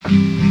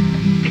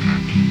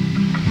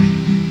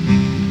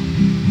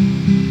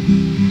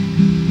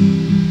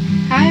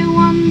I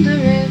wonder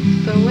if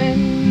the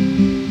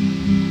wind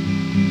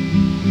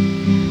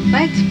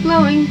lights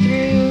blowing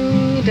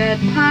through dead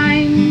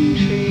pine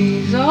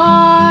trees,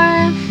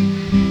 or if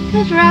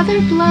it'd rather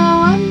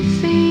blow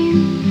unseen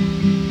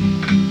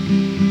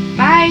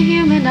by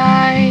human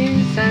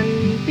eyes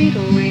and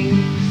beetle wings.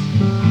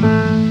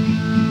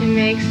 It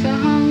makes a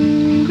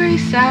hungry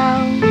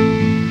sound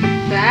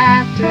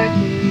that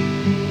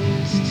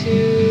threatens to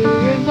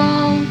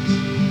revolt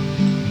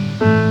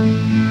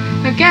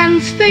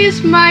against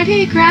these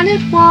mighty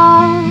granite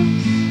walls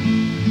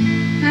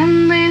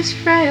and these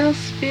frail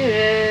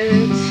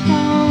spirits'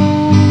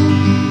 homes.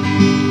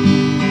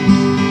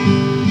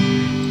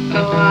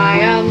 Oh, I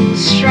am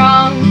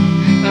strong,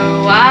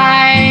 oh,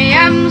 I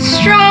am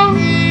strong.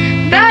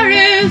 There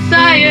is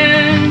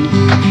iron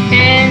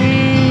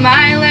in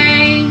my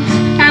legs,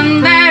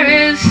 and there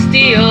is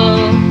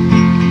steel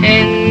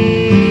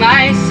in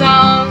my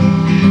song.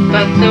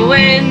 But the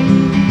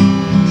wind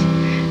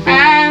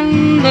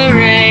and the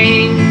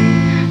rain,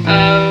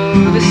 oh,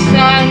 the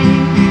sun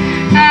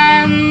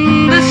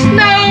and the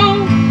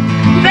snow,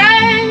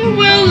 they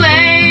will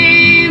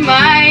lay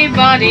my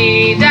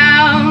body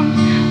down.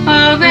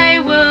 Oh, they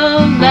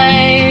will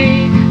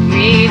lay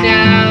me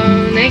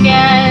down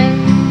again.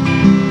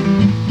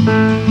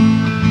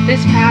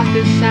 This path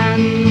is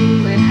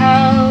sunlit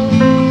hell.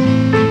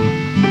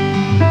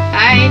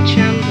 I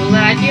tremble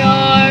at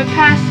your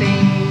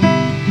passing.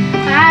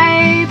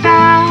 I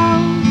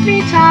bow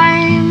 3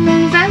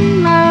 times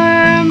and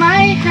lower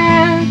my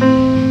head,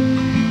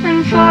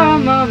 and for a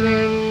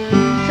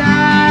moment I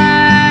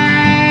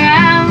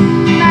am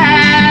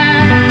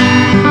mad.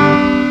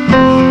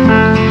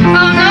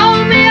 Oh, know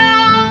me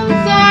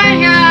as I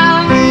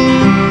am.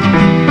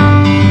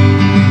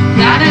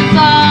 That is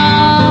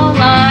all I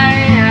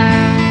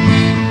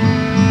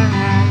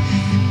ask.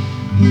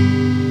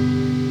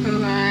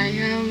 Oh, I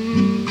am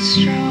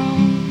strong.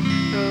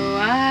 Oh,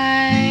 I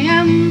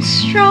am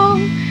strong.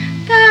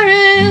 There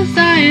is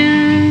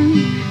iron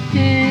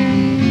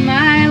in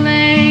my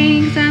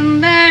legs,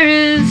 and there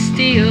is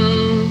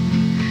steel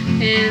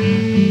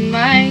in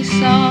my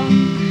song.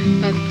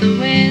 But the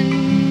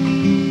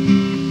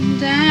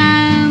wind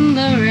and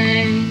the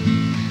rain,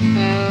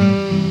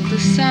 oh, the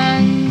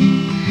sun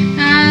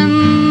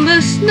and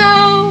the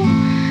snow,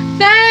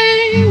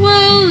 they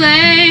will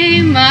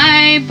lay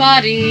my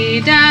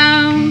body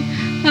down.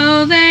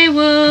 Oh, they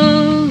will